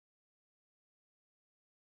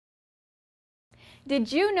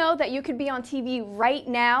Did you know that you could be on TV right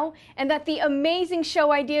now and that the amazing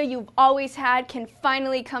show idea you've always had can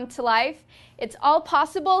finally come to life? It's all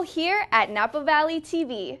possible here at Napa Valley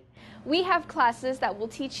TV. We have classes that will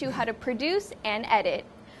teach you how to produce and edit.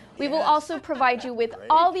 We will also provide you with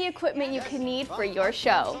all the equipment you can need for your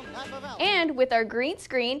show. And with our green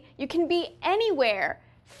screen, you can be anywhere: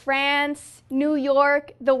 France, New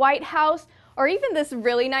York, the White House, or even this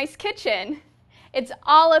really nice kitchen. It's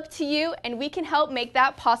all up to you, and we can help make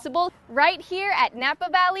that possible right here at Napa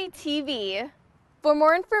Valley TV. For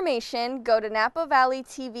more information, go to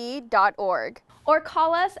napavalleytv.org or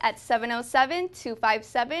call us at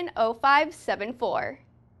 707-257-0574.